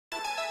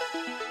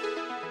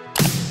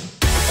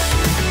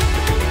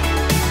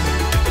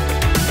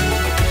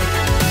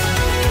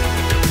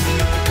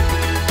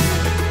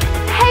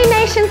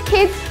Congratulations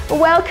kids!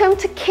 Welcome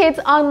to Kids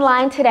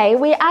Online today.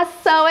 We are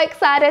so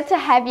excited to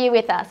have you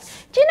with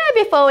us. Do you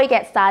know, before we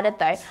get started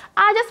though,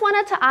 I just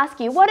wanted to ask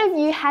you, what have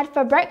you had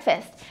for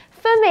breakfast?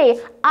 For me,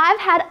 I've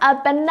had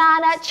a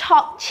banana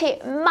choc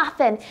chip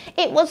muffin.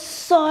 It was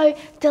so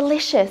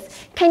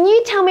delicious. Can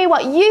you tell me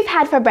what you've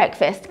had for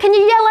breakfast? Can you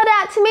yell it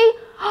out to me?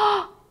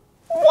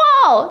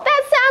 Whoa,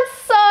 that sounds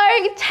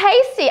so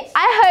tasty.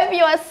 I hope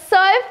you are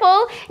so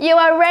full, you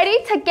are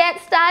ready to get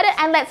started,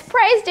 and let's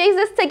praise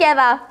Jesus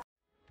together.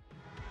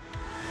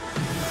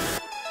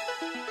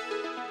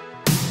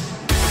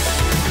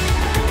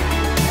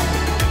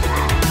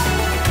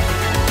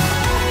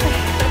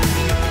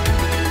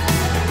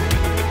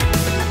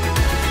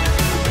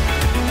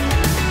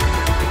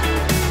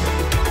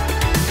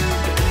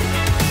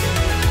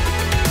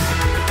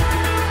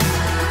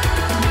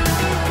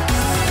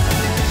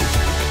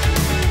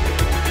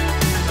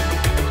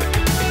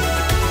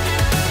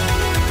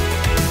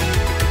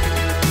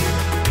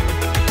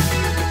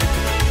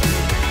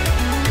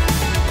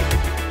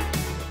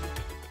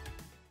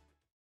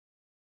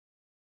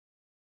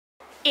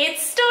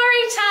 It's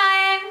story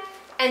time!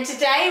 And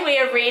today we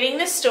are reading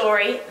the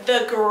story,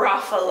 The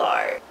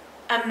Gruffalo.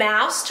 A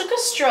mouse took a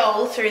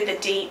stroll through the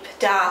deep,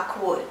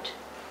 dark wood.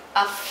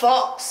 A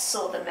fox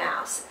saw the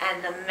mouse,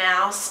 and the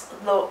mouse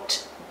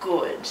looked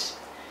good.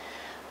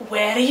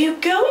 "Where are you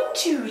going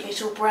to,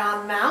 little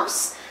brown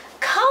mouse?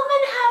 Come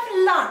and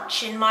have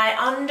lunch in my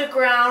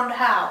underground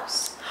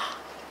house."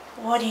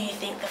 "What do you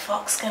think the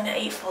fox's gonna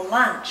eat for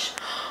lunch?"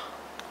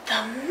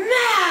 "The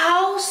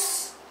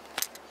mouse!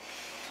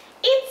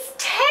 It's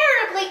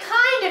terribly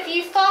kind of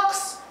you,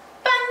 Fox,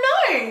 but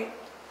no,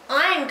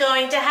 I'm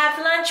going to have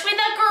lunch with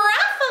a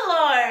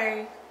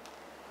gruffalo."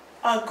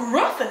 "A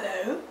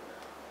gruffalo?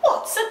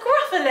 What's a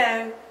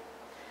gruffalo?"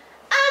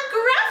 "A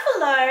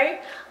gruffalo?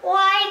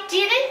 Why,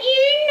 didn't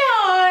you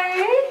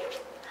know?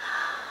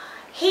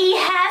 He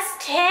has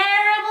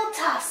terrible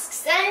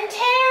tusks and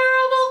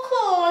terrible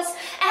claws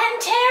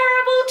and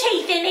terrible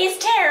teeth in his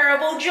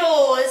terrible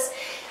jaws."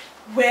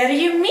 "Where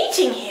are you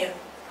meeting him?"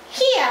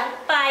 "Here,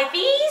 by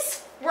these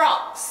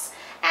rocks,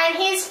 and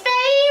his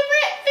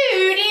favourite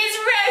food is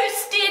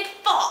roasted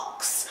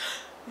fox."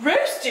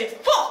 "Roasted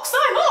fox?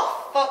 I'm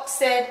off," Fox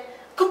said.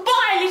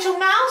 "Goodbye, little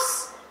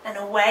mouse," and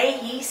away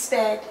he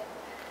sped.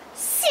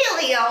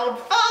 Silly old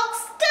fox,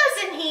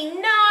 doesn't he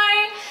know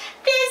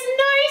there's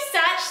no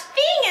such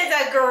thing as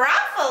a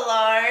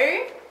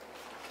gruffalo?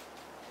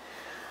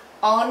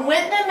 On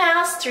went the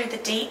mouse through the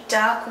deep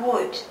dark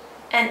wood.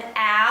 An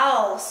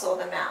owl saw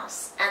the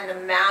mouse, and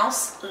the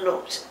mouse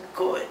looked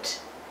good.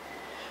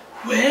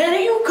 "Where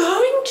are you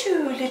going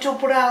to, little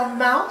brown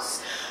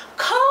mouse?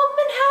 Come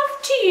and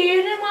have tea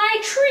in my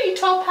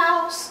treetop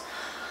house."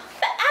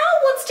 "The owl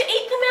wants to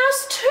eat the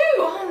mouse too."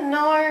 "Oh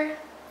no."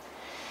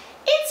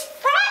 "It's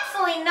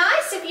frightfully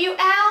nice of you,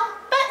 owl,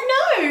 but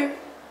no,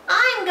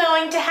 I'm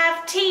going to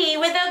have tea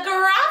with a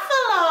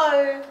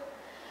gruffalo."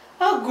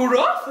 "A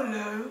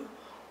gruffalo?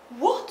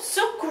 What's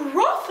a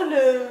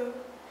gruffalo?"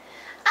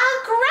 "A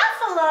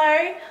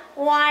gruffalo?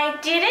 Why,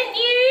 didn't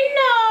you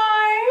know?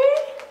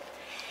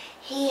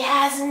 He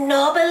has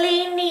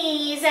knobbly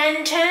knees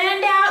and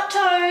turned out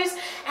toes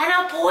and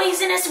a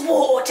poisonous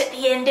wart at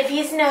the end of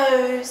his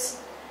nose."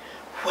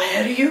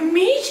 "Where are you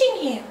meeting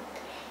him?"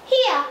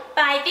 "Here,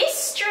 by this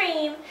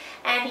stream,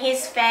 and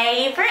his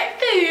favourite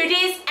food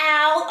is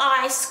owl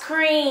ice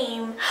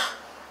cream."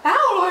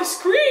 "Owl ice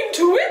cream,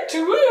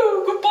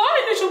 to-wit-to-woo,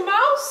 goodbye, little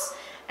mouse,"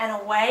 and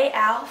away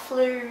owl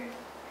flew.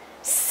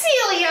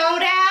 Silly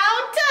old owl,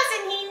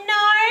 doesn't he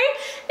know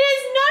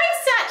there's no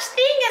such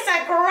thing as a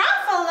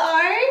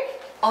gruffalo?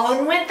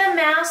 On went the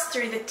mouse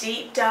through the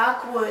deep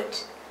dark wood.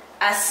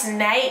 A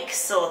snake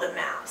saw the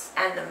mouse,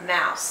 and the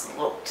mouse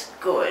looked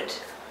good.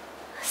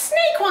 "A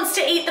snake wants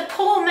to eat the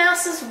poor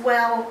mouse as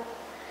well."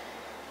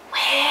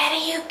 "Where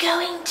are you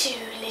going to,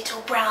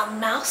 little brown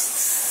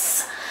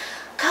mouse?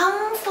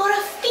 Come for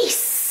a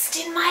feast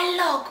in my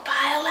log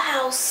pile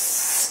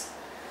house."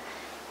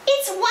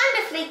 "It's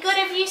wonderfully good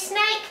of you,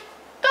 snake,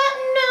 but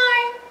no,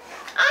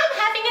 I'm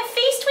having a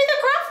feast with a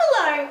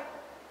gruffalo."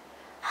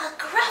 "A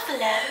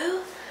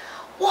gruffalo?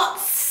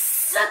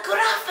 What's a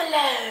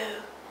gruffalo?"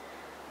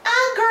 "A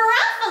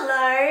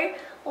gruffalo?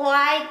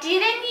 Why,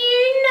 didn't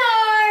you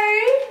know?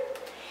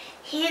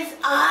 His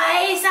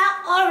eyes are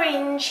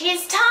orange,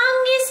 his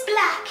tongue is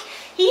black,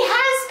 he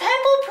has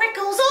purple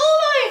prickles all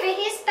over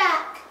his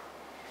back."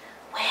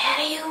 "Where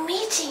are you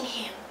meeting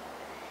him?"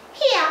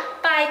 "Here,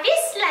 by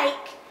this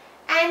lake,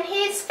 and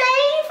his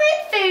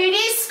favourite food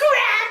is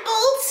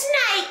scrambled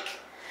snake."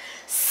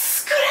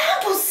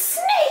 "Scrambled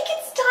snake,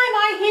 it's time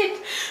I hid.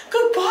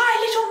 Goodbye,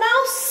 little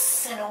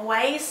mouse," and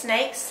away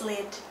snake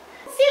slid.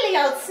 Silly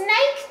old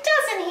snake,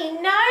 doesn't he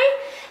know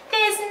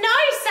there's no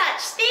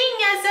such thing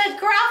as a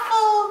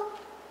gruffle?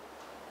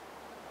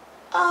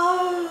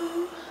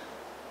 Oh.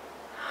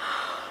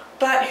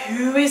 But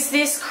who is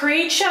this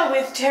creature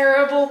with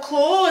terrible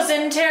claws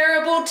and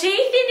terrible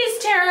teeth in his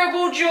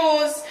terrible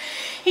jaws?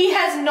 He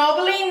has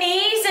knobbly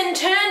knees and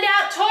turned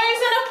out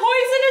toes and a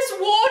poisonous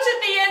wart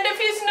at the end of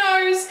his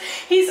nose.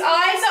 His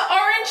eyes are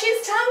orange,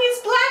 his tongue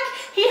is black.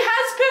 He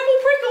has purple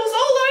prickles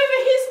all over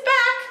his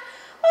back.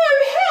 Oh,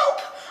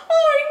 help!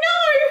 Oh,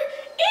 no!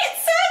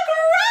 It's a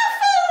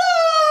Gruffalo!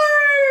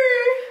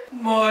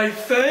 My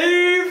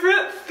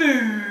favourite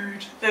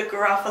food, the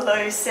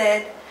Gruffalo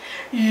said.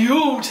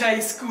 You'll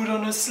taste good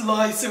on a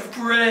slice of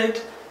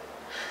bread.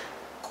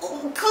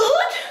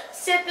 Good?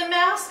 Said the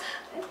mouse.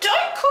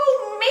 Don't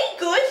call me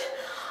good.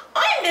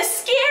 I'm the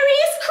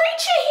scariest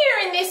creature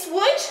here in this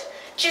wood.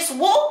 Just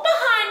walk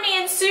behind me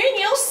and soon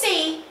you'll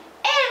see.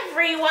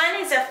 Everyone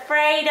is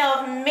afraid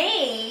of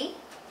me.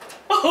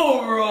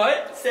 All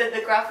right, said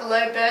the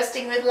Gruffalo,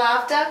 bursting with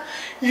laughter.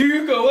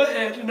 You go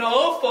ahead and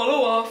I'll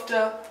follow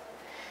after.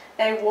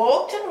 They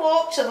walked and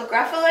walked till the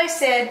Gruffalo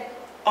said,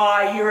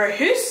 I hear a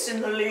hiss in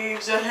the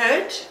leaves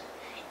ahead.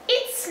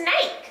 It's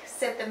Snake,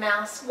 said the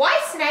mouse. Why,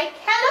 Snake,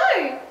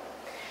 hello.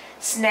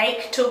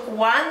 Snake took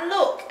one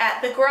look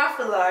at the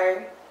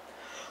Gruffalo.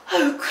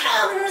 Oh,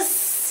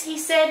 crumbs, he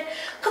said.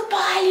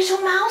 Goodbye,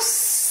 little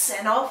mouse.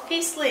 And off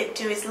he slid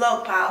to his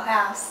log pile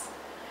house.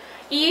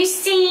 You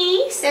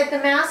see, said the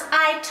mouse,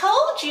 I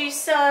told you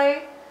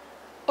so.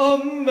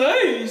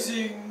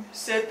 Amazing,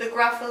 said the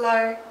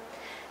Gruffalo.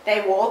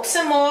 They walked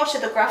some more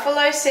till the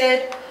Gruffalo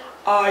said,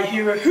 I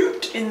hear a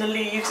hoot in the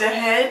leaves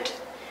ahead.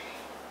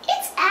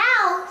 It's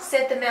Owl,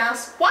 said the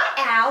mouse. Why,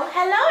 Owl,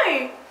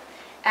 hello.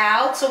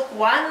 Owl took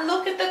one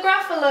look at the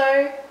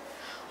Gruffalo.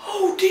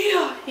 Oh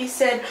dear, he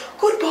said,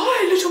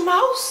 goodbye, little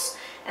mouse.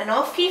 And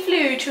off he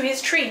flew to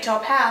his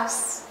treetop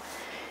house.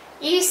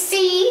 You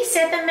see,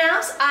 said the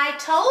mouse, I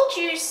told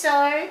you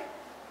so.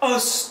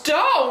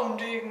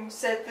 Astounding,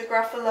 said the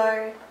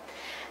Gruffalo.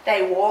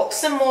 They walked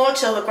some more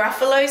till the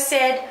Gruffalo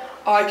said,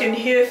 I can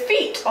hear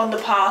feet on the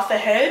path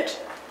ahead.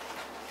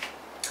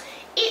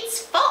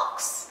 It's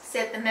Fox,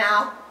 said the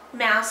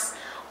mouse.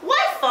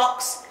 Why,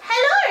 Fox,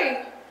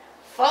 hello.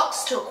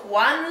 Fox took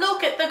one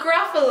look at the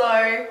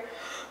Gruffalo.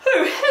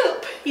 Oh,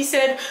 help, he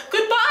said.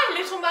 Goodbye,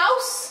 little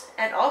mouse.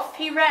 And off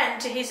he ran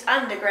to his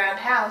underground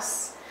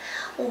house.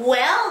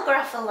 Well,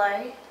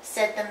 Gruffalo,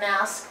 said the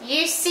mouse,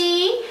 you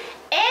see,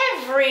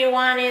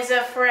 everyone is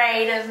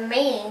afraid of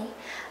me.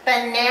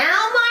 But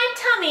now my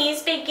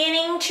tummy's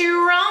beginning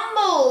to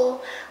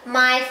rumble.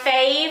 My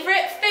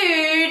favourite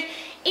food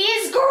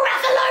is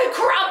Gruffalo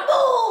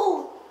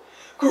Crumble.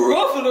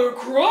 Gruffalo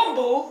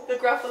Crumble, the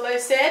Gruffalo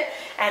said,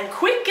 and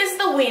quick as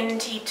the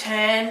wind he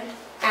turned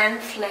and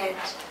fled.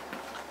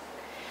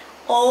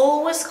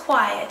 All was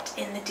quiet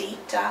in the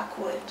deep dark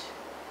wood.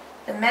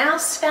 The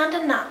mouse found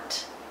a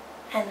nut,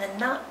 and the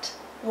nut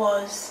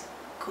was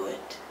good.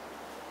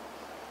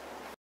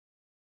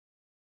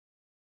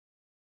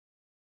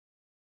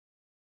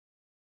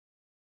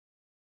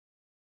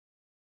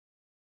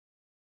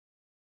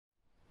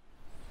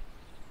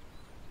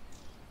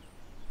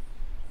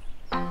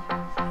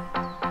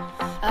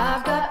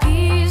 I've got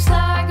peace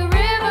like a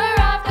river,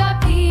 I've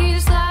got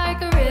peace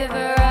like a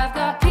river, I've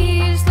got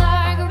peace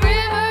like a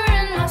river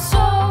in my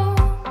soul.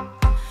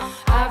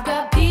 I've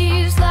got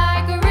peace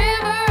like a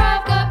river,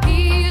 I've got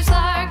peace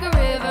like a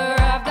river,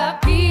 I've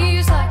got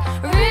peace like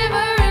a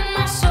river in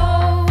my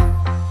soul.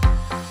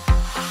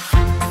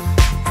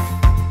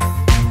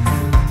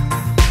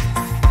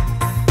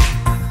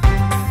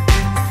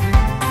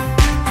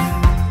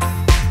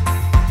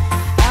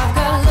 I've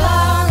got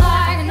love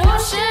like an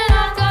ocean,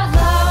 I've got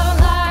love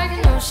like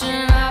an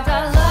ocean, I've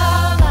got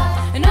love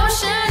like an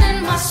ocean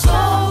in my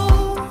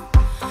soul.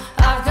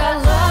 I've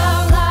got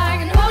love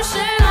like an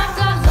ocean, I've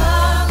got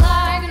love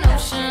like an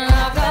ocean,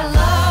 I've got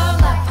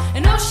love like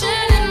an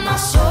ocean in my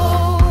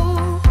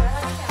soul.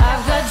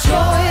 I've got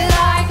joy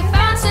like a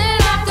fountain,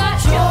 I've got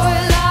joy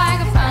like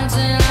a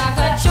fountain, I've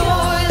got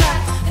joy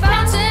like a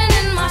fountain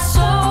in my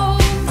soul.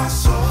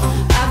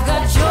 I've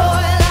got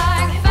joy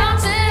like a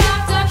fountain,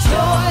 I've got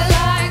joy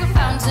like a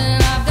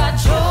fountain, I've got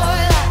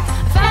joy like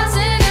a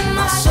fountain in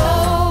my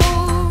soul.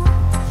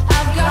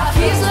 I've got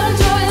peace, love and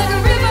joy like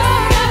a river,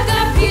 I've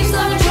got peace,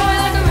 love and joy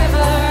like a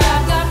river,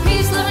 I've got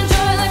peace, love and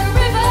joy like a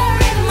river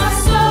in my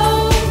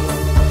soul.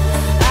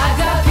 I've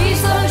got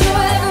peace, love and joy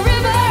like a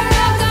river,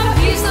 I've got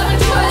peace, love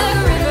and joy like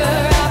a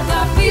river, I've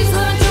got peace,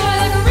 love and joy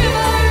like a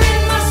river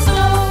in my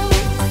soul.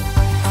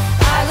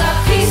 I've got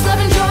peace, love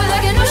and joy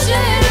like an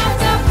ocean, I've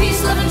got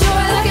peace, love and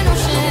joy like an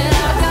ocean,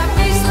 I've got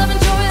peace, love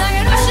and joy like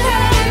an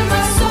ocean in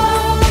my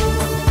soul.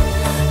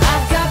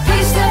 I've got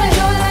peace, love and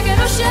joy like an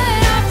ocean,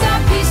 I've got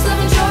peace, love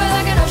and joy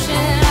like an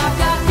ocean, I've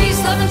got peace,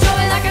 love and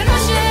joy like an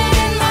ocean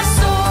in my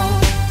soul.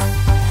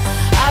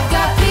 I've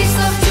got peace,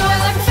 love and joy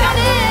like a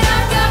fountain,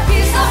 I've got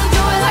peace, love and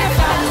joy like a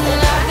fountain,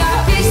 I've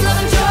got peace, love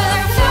and joy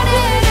like a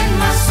fountain in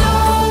my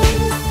soul.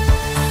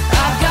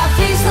 I've got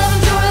peace, love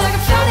and joy like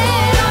a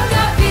fountain, I've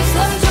got peace,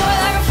 love and joy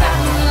like a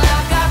fountain,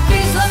 I've got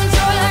peace, love and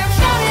joy like a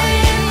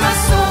fountain in my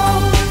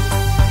soul.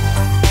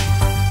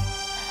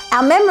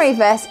 Our memory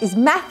verse is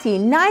Matthew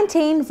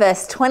 19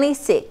 verse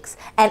 26,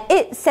 and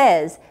it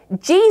says,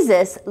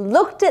 Jesus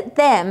looked at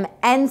them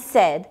and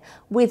said,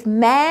 with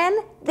man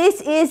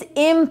this is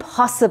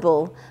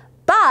impossible,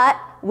 but but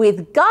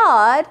with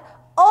God,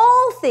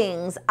 all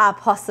things are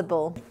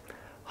possible.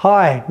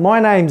 Hi, my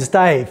name's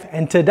Dave,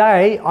 and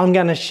today I'm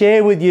going to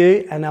share with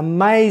you an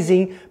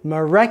amazing,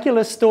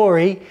 miraculous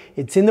story.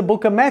 It's in the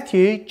book of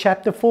Matthew,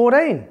 chapter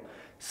 14.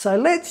 So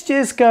let's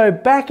just go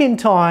back in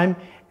time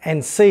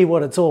and see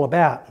what it's all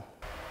about.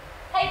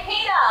 Hey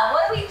Peter,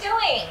 what are we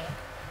doing?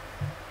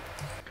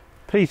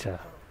 Peter,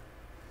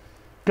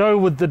 go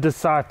with the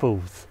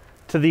disciples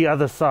to the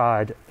other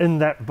side in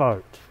that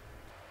boat.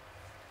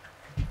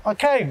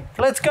 Okay,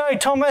 let's go,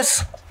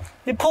 Thomas.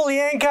 You pull the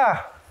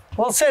anchor.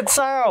 We'll set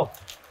sail.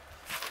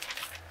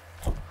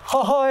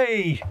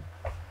 Ahoy!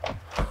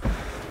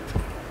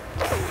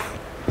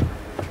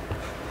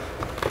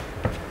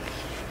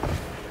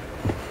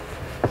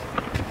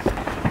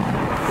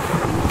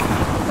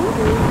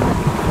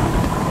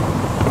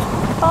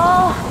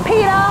 Oh,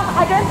 Peter,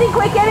 I don't think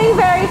we're getting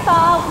very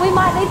far. We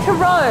might need to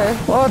row.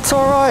 Well, it's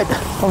all right.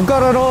 I've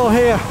got it all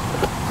here.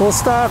 We'll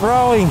start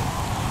rowing.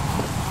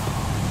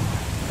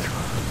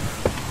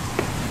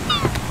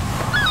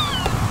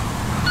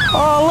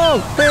 Oh,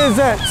 look, there's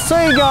that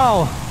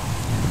seagull.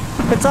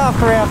 It's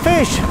after our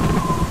fish.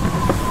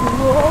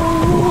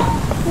 Whoa,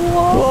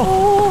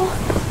 whoa,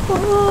 whoa,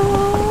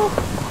 whoa.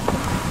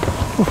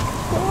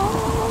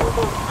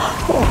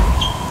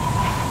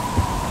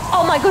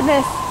 Oh my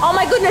goodness,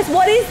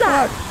 what is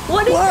that?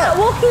 What is that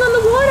walking on the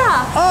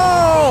water?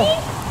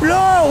 Oh,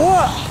 no,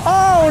 what?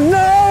 Oh,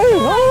 no.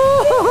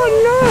 Oh,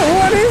 no,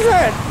 what is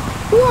it?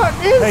 What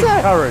is Take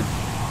that? courage.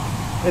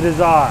 It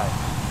is I.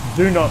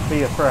 Do not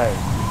be afraid.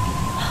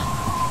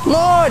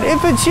 Lord,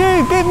 if it's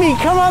you, bid me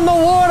come on the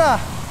water.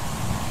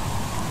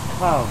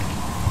 Come.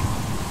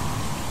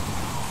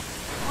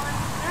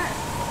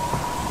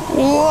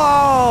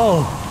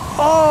 Whoa.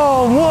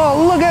 Oh,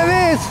 whoa, look at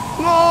this.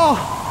 Oh,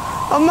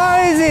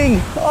 amazing.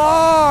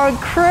 Oh,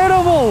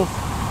 incredible.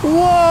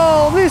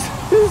 Whoa, this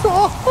is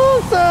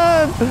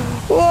awesome.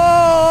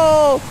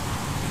 Whoa.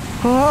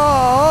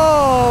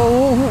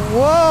 Oh,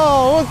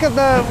 whoa, look at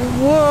the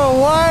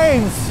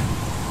waves.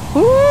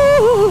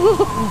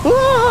 Woo.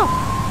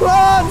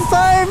 Lord,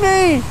 save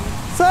me!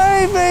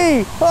 Save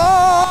me!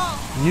 Oh!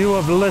 You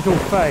of little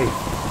faith,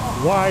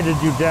 why did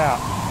you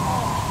doubt?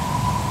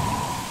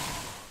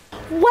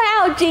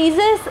 Wow,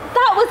 Jesus,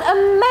 that was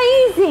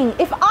amazing.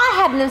 If I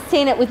hadn't have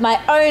seen it with my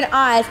own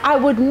eyes, I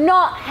would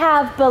not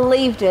have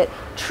believed it.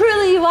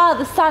 Truly you are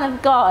the Son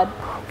of God.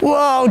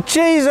 Whoa,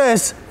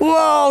 Jesus!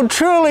 Whoa,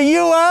 truly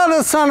you are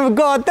the Son of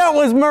God. That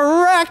was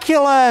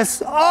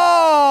miraculous!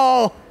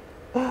 Oh!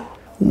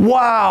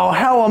 Wow,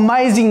 how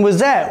amazing was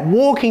that?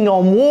 Walking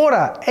on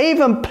water.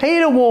 Even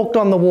Peter walked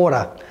on the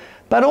water.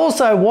 But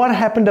also, what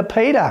happened to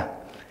Peter?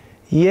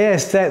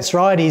 Yes, that's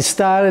right, he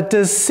started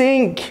to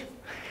sink.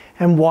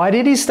 And why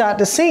did he start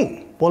to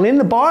sink? Well, in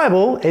the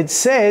Bible, it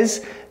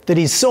says that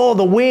he saw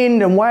the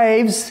wind and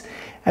waves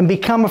and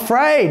become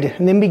afraid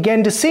and then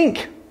began to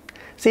sink.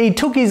 See, he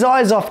took his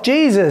eyes off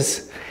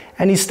Jesus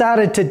and he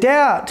started to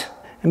doubt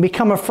and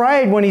become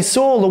afraid when he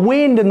saw the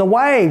wind and the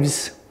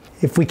waves.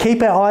 If we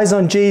keep our eyes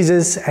on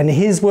Jesus and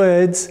His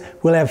words,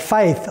 we'll have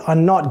faith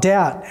and not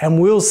doubt, and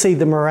we'll see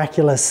the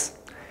miraculous.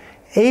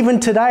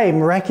 Even today,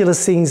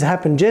 miraculous things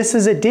happen, just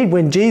as it did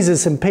when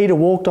Jesus and Peter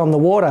walked on the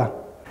water.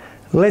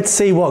 Let's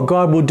see what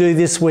God will do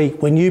this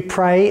week when you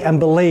pray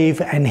and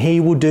believe, and He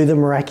will do the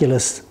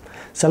miraculous.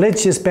 So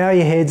let's just bow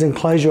your heads and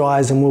close your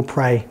eyes and we'll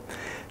pray.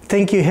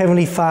 Thank you,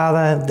 Heavenly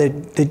Father,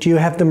 that you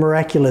have the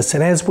miraculous.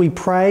 And as we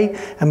pray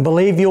and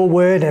believe your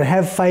word and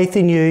have faith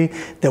in you,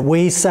 that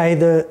we see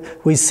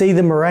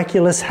the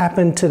miraculous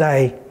happen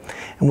today.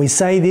 And we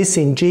say this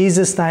in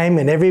Jesus' name,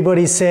 and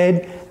everybody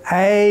said,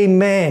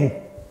 Amen.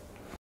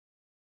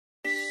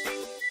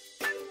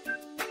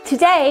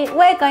 Today,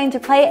 we're going to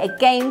play a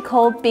game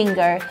called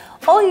Bingo.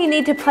 All you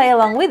need to play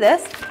along with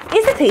us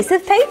is a piece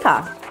of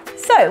paper.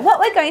 So what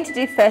we're going to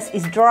do first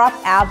is draw up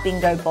our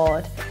bingo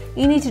board.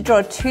 You need to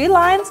draw 2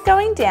 lines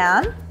going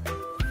down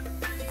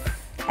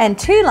and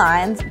 2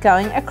 lines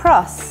going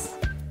across.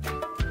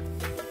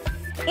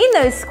 In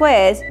those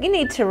squares, you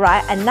need to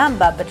write a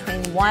number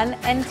between 1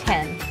 and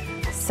 10.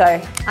 So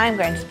I'm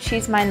going to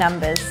choose my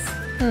numbers.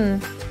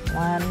 1,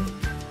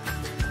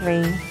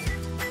 3,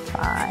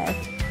 5,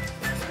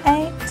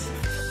 8,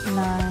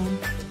 9,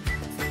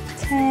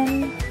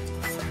 10,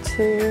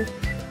 2,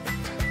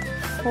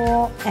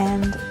 4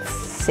 and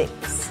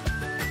 6.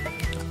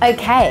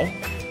 Okay.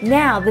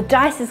 Now the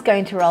dice is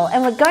going to roll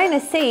and we're going to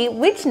see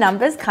which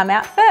numbers come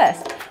out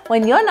first.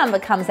 When your number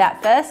comes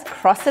out first,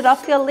 cross it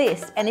off your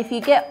list. And if you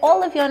get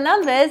all of your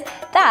numbers,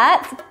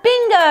 that's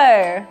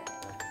bingo!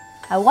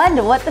 I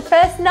wonder what the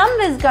first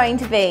number is going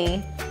to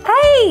be.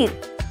 Hey!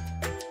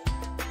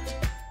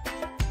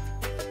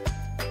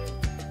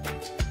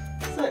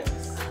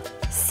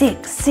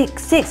 6,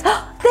 6, 6.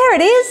 There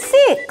it is,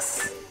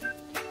 6.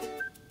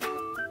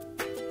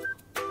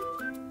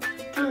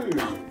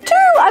 2,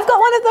 I've got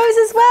one of those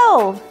as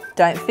well.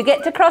 Don't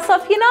forget to cross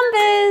off your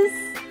numbers.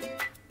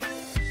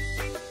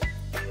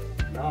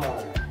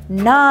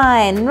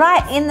 9,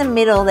 right in the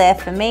middle there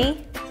for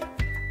me.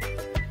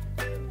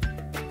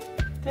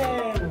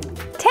 10.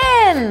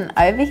 7.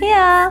 Over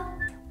here.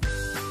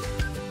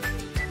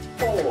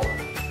 4.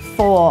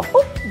 4.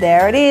 Oop,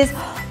 there it is.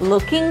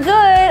 Looking good.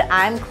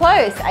 I'm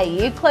close. Are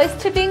you close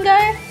to bingo?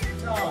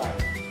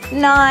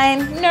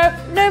 9. Nope,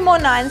 no more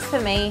 9s for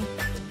me.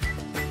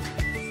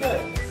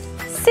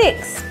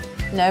 6.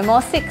 No more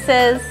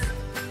 6s.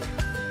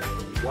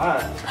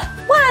 1.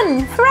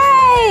 1.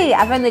 Hooray!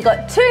 I've only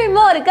got 2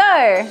 more to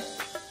go.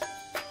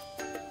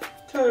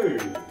 2.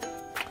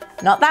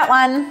 Not that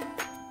one.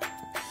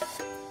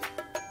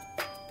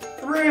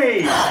 3.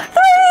 3!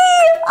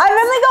 I've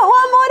only got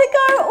 1 more to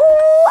go.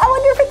 Ooh, I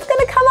wonder if it's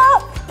going to come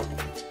up.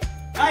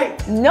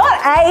 8. Not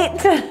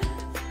 8.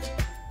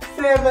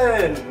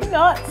 7.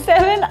 Not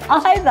 7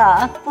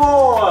 either.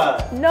 4.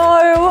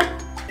 No.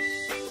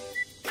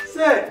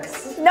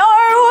 6. No.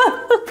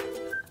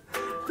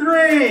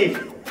 3.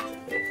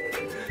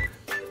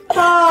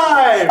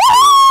 5.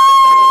 Woo!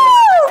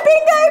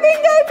 Bingo,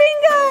 bingo,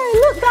 bingo.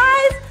 Look,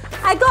 guys,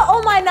 I got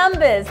all my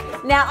numbers.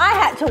 Now, I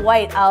had to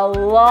wait a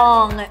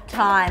long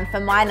time for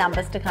my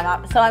numbers to come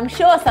up, so I'm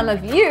sure some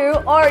of you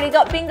already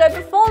got bingo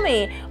before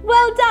me.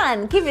 Well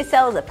done. Give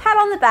yourselves a pat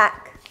on the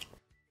back.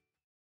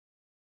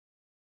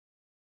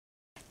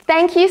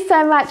 Thank you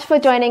so much for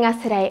joining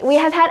us today. We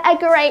have had a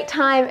great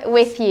time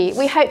with you.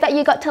 We hope that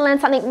you got to learn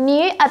something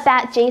new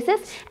about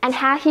Jesus and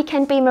how he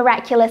can be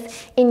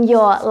miraculous in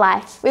your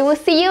life. We will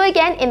see you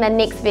again in the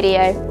next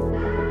video.